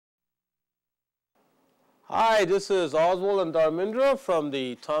Hi, this is Oswald and Dharmendra from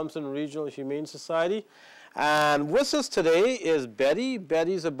the Thompson Regional Humane Society. And with us today is Betty.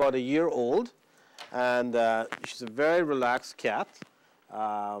 Betty's about a year old, and she's a very relaxed cat.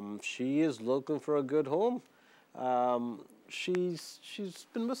 She is looking for a good home. She's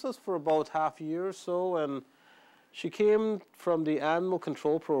been with us for about half a year or so, and she came from the animal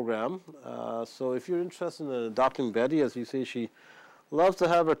control program. So if you're interested in adopting Betty, as you say, she loves to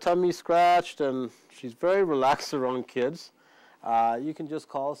have her tummy scratched, and she's very relaxed around kids. You can just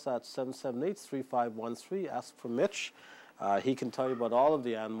call us at 778-3513, ask for Mitch. He can tell you about all of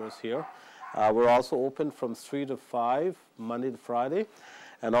the animals here. We're also open from 3 to 5, Monday to Friday.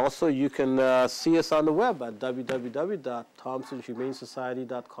 And also you can see us on the web at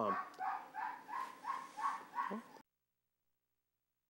www.thompsonhumanesociety.com.